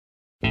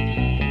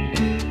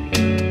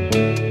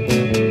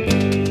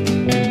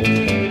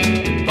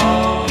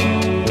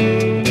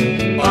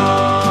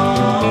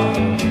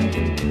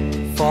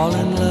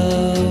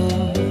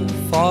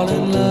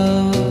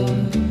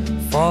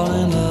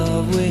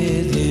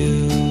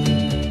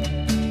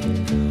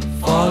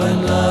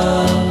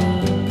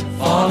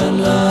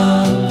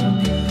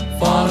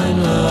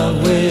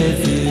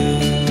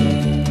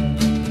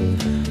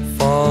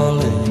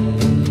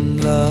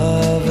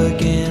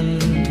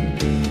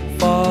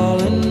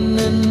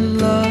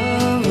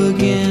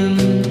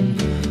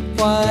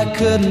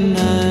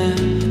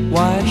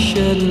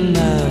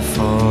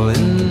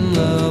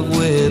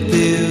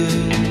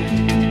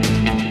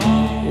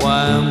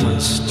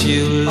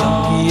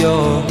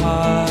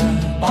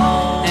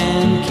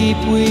keep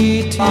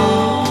we two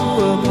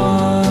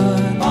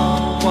apart?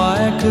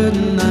 Why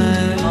couldn't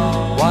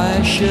I,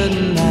 why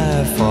shouldn't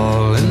I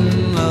fall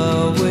in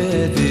love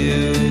with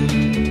you?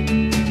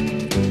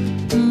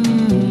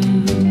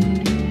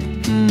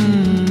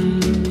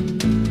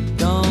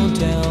 Don't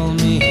tell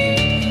me,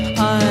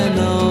 I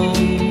know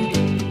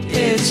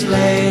it's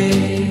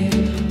late.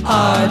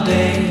 Our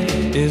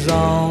date is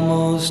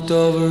almost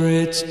over,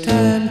 it's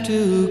time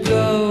to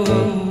go.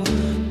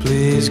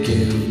 Please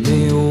give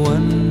me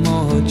one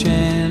more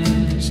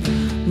chance.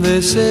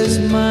 This is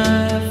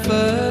my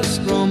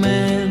first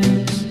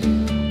romance.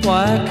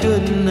 Why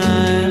couldn't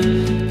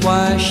I,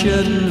 why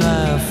shouldn't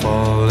I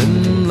fall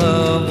in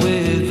love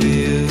with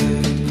you?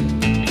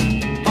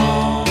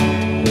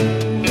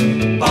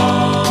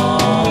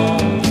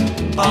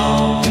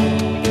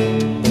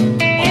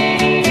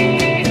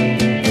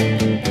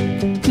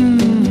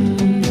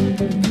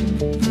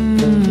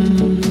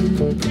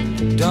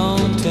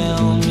 Don't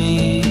tell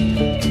me,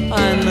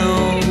 I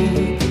know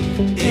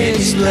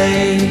it's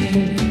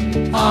late.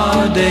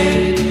 Our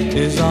date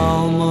is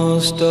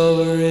almost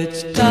over,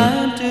 it's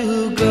time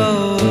to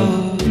go.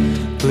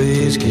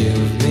 Please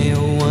give me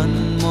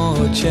one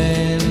more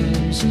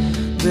chance.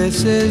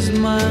 This is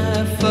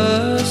my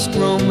first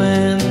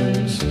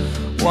romance.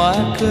 Why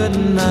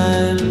couldn't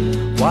I,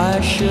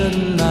 why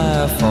shouldn't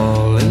I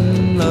fall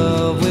in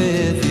love with you?